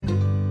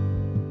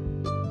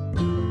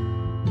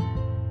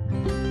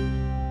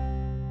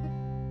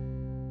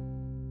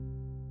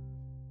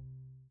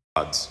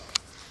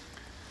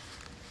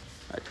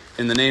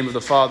In the name of the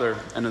Father,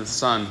 and of the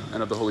Son,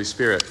 and of the Holy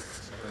Spirit.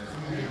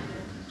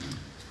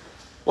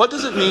 What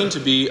does it mean to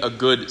be a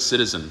good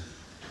citizen?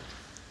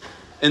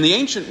 In the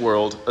ancient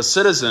world, a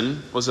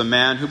citizen was a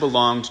man who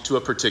belonged to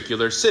a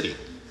particular city,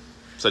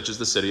 such as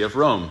the city of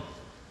Rome.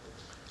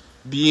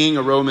 Being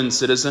a Roman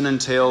citizen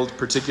entailed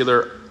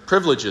particular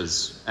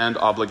privileges and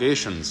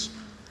obligations.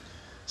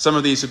 Some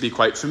of these would be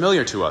quite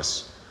familiar to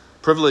us.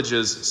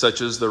 Privileges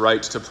such as the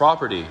right to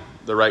property,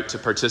 the right to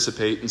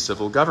participate in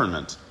civil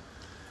government,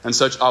 and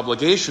such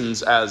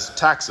obligations as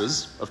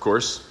taxes, of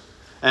course,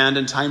 and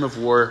in time of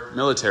war,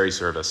 military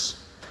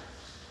service.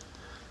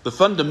 The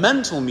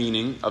fundamental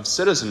meaning of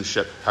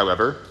citizenship,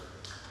 however,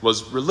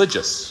 was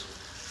religious.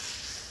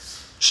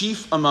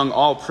 Chief among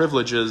all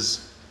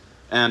privileges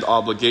and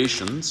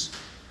obligations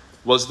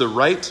was the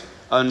right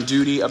and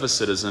duty of a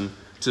citizen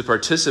to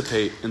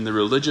participate in the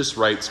religious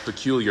rites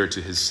peculiar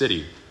to his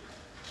city.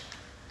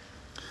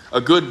 A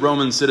good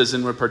Roman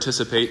citizen would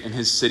participate in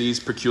his city's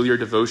peculiar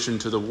devotion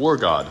to the war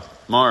god,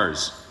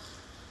 Mars.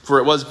 For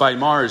it was by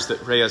Mars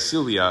that Rhea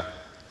Silvia,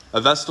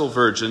 a Vestal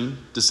virgin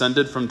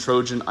descended from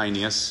Trojan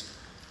Aeneas,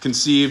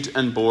 conceived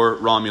and bore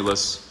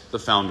Romulus, the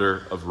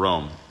founder of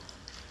Rome.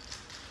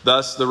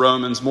 Thus, the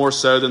Romans, more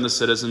so than the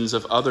citizens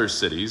of other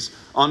cities,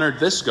 honored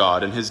this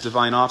god and his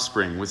divine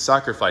offspring with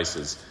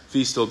sacrifices,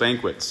 festal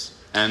banquets,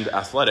 and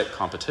athletic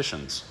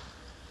competitions.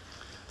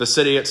 The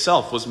city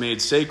itself was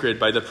made sacred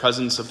by the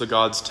presence of the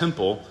god's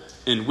temple,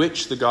 in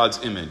which the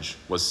god's image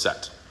was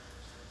set.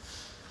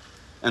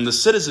 And the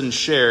citizen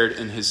shared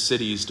in his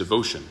city's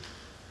devotion.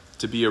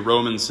 To be a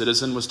Roman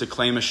citizen was to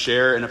claim a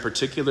share in a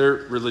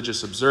particular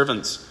religious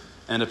observance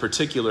and a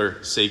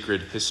particular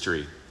sacred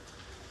history.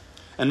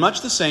 And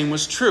much the same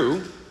was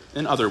true,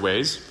 in other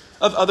ways,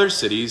 of other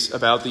cities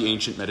about the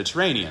ancient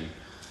Mediterranean.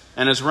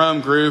 And as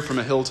Rome grew from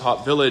a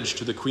hilltop village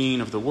to the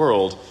queen of the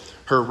world,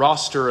 her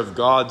roster of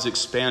gods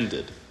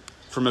expanded,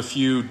 from a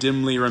few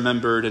dimly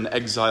remembered and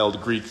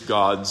exiled Greek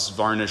gods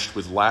varnished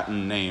with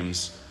Latin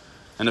names,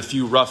 and a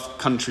few rough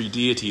country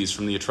deities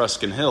from the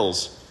Etruscan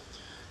hills,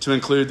 to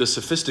include the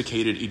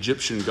sophisticated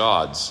Egyptian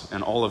gods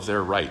and all of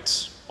their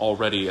rites,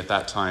 already at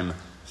that time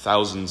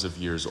thousands of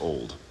years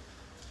old.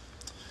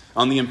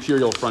 On the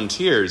imperial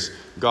frontiers,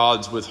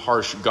 gods with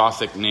harsh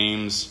Gothic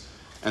names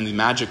and the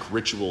magic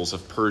rituals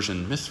of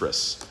Persian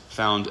Mithras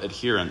found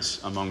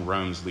adherents among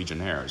Rome's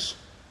legionnaires.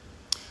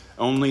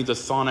 Only the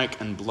chthonic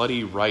and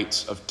bloody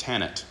rites of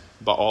Tanit,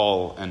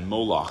 Baal, and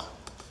Moloch,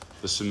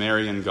 the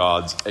Sumerian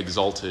gods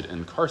exalted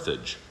in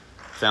Carthage,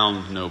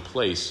 found no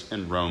place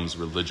in Rome's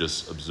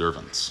religious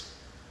observance.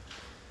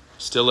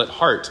 Still at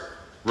heart,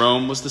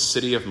 Rome was the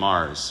city of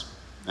Mars,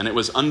 and it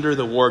was under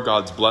the war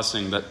god's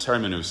blessing that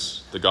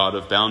Terminus, the god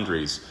of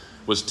boundaries,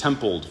 was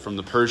templed from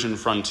the Persian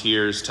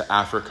frontiers to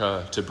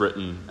Africa, to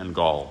Britain and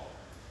Gaul.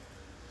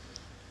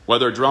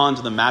 Whether drawn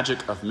to the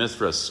magic of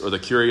Mithras or the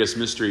curious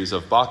mysteries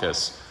of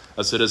Bacchus,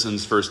 a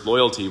citizen's first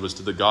loyalty was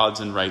to the gods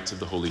and rites of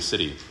the holy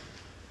city,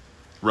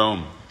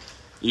 Rome,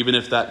 even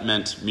if that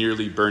meant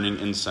merely burning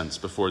incense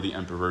before the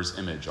emperor's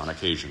image on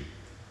occasion.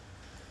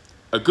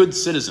 A good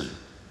citizen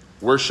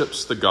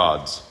worships the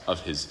gods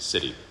of his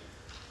city.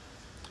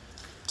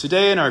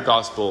 Today in our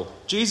gospel,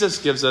 Jesus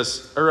gives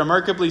us a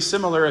remarkably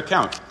similar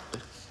account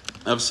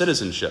of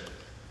citizenship.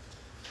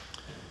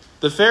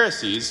 The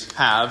Pharisees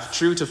have,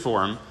 true to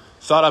form,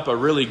 thought up a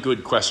really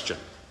good question,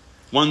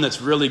 one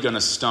that's really going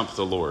to stump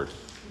the Lord.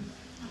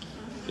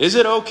 Is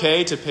it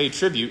okay to pay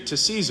tribute to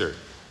Caesar?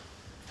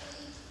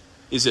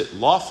 Is it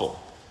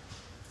lawful?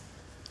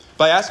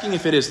 By asking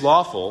if it is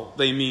lawful,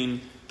 they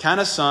mean, can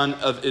a son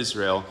of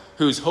Israel,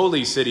 whose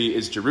holy city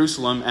is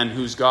Jerusalem and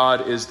whose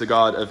God is the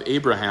God of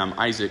Abraham,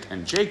 Isaac,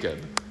 and Jacob,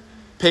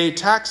 pay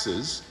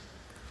taxes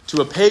to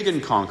a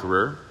pagan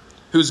conqueror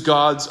whose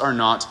gods are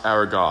not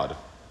our God?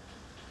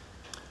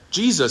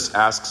 Jesus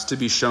asks to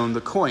be shown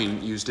the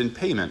coin used in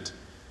payment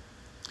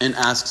and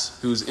asks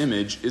whose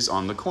image is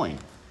on the coin.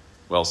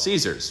 Well,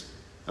 Caesar's,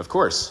 of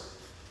course.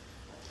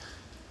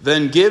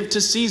 Then give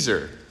to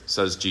Caesar,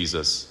 says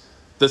Jesus,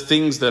 the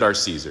things that are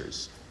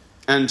Caesar's,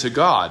 and to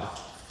God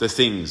the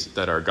things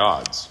that are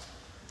God's.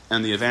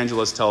 And the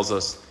evangelist tells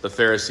us the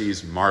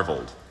Pharisees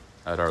marveled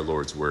at our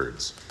Lord's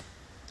words.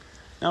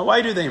 Now,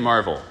 why do they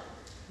marvel?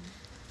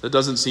 That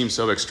doesn't seem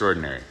so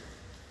extraordinary.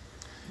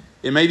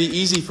 It may be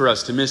easy for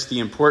us to miss the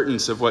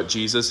importance of what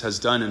Jesus has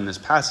done in this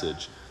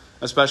passage,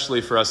 especially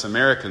for us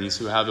Americans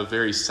who have a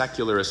very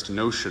secularist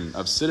notion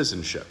of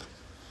citizenship.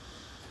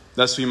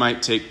 Thus we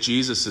might take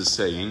Jesus'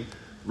 saying,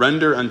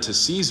 render unto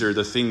Caesar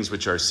the things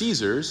which are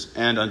Caesar's,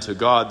 and unto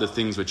God the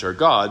things which are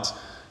God's,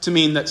 to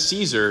mean that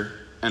Caesar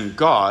and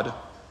God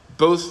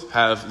both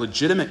have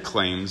legitimate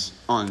claims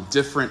on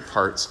different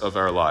parts of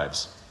our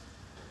lives.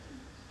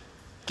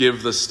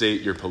 Give the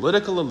state your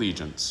political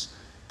allegiance,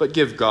 but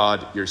give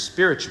God your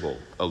spiritual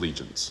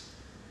allegiance.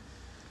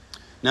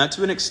 Now,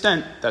 to an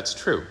extent, that's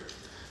true,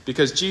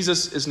 because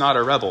Jesus is not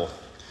a rebel,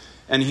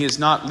 and he is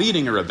not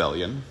leading a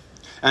rebellion,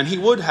 and he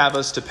would have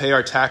us to pay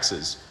our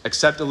taxes,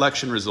 accept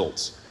election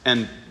results,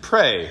 and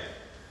pray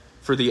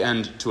for the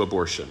end to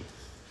abortion.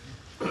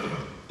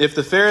 If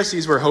the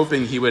Pharisees were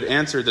hoping he would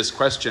answer this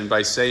question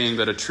by saying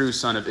that a true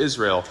son of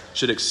Israel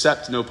should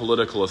accept no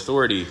political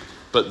authority,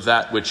 but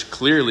that which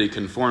clearly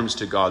conforms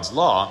to God's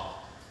law,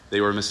 they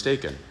were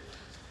mistaken.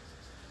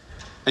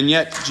 And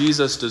yet,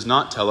 Jesus does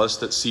not tell us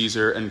that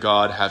Caesar and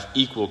God have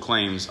equal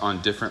claims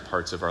on different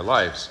parts of our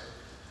lives.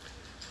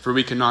 For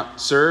we cannot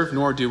serve,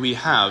 nor do we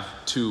have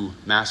two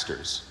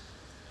masters.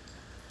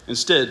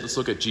 Instead, let's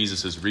look at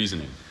Jesus'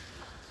 reasoning.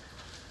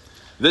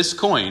 This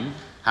coin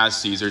has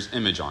Caesar's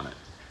image on it.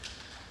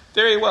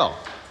 Very well,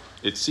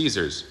 it's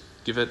Caesar's.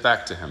 Give it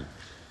back to him.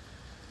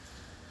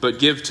 But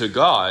give to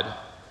God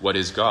what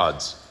is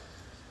God's.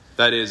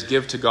 That is,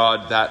 give to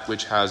God that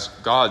which has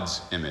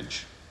God's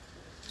image.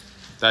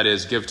 That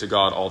is, give to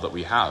God all that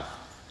we have,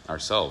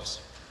 ourselves.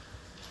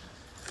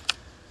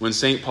 When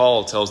St.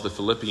 Paul tells the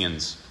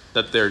Philippians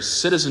that their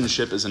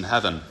citizenship is in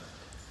heaven,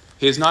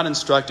 he is not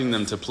instructing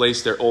them to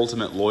place their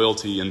ultimate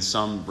loyalty in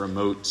some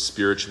remote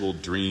spiritual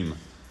dream,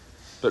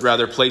 but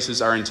rather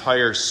places our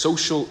entire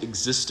social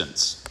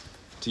existence,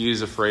 to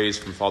use a phrase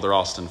from Father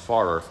Austin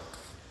Farrer,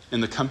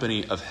 in the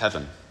company of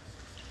heaven,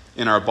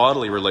 in our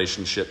bodily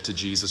relationship to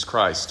Jesus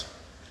Christ,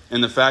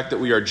 in the fact that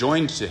we are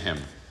joined to him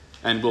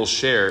and will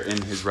share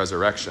in his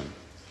resurrection.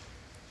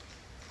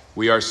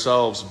 We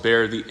ourselves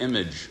bear the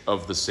image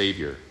of the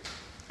Savior,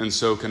 and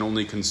so can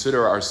only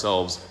consider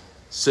ourselves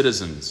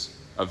citizens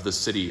of the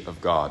city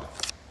of God.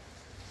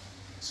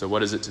 So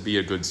what is it to be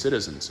a good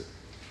citizen?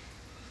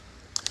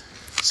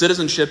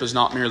 Citizenship is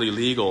not merely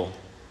legal,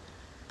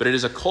 but it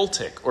is a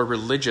cultic or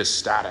religious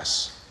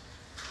status.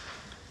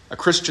 A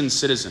Christian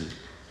citizen,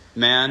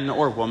 man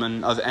or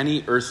woman of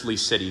any earthly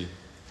city,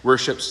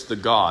 worships the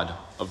God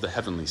of the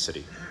heavenly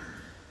city.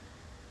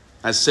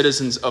 As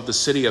citizens of the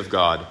city of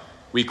God,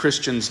 we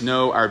Christians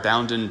know our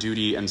bounden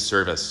duty and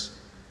service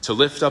to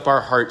lift up our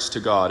hearts to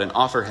God and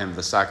offer him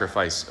the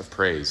sacrifice of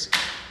praise,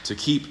 to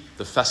keep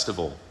the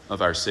festival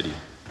of our city.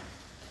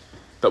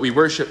 But we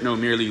worship no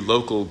merely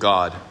local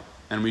God,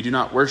 and we do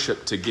not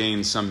worship to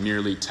gain some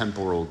merely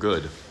temporal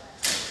good.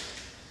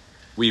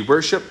 We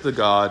worship the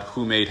God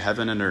who made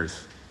heaven and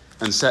earth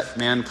and set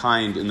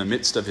mankind in the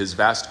midst of his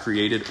vast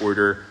created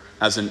order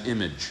as an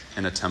image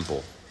in a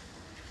temple.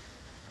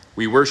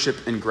 We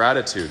worship in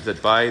gratitude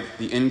that by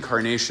the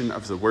incarnation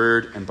of the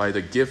Word and by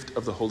the gift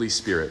of the Holy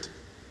Spirit,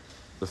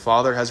 the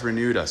Father has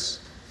renewed us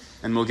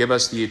and will give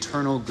us the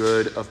eternal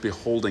good of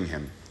beholding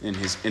him in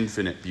his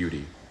infinite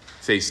beauty,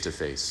 face to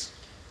face.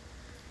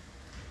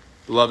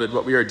 Beloved,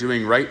 what we are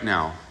doing right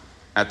now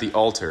at the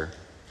altar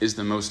is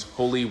the most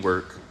holy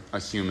work a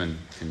human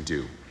can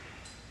do.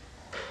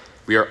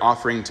 We are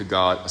offering to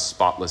God a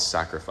spotless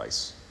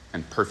sacrifice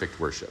and perfect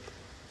worship,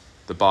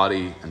 the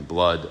body and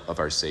blood of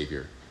our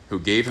Savior, who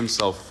gave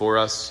himself for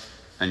us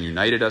and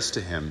united us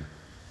to him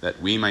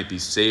that we might be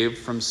saved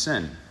from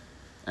sin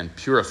and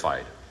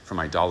purified from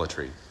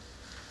idolatry.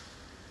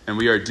 And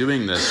we are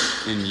doing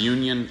this in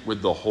union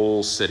with the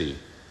whole city,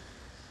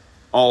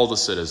 all the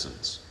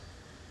citizens,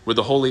 with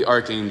the holy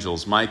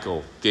archangels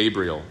Michael,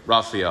 Gabriel,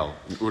 Raphael,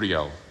 and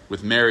Uriel,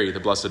 with Mary, the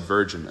Blessed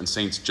Virgin, and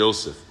Saints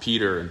Joseph,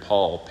 Peter, and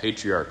Paul,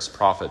 patriarchs,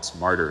 prophets,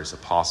 martyrs,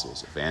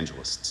 apostles,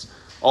 evangelists,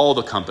 all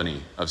the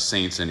company of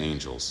saints and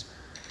angels,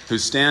 who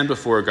stand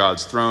before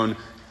God's throne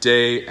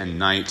day and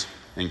night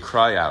and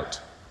cry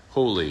out,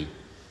 Holy,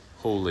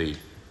 holy,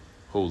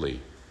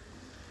 holy.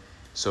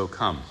 So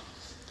come,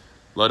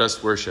 let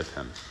us worship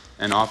him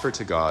and offer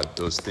to God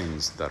those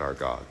things that are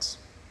God's.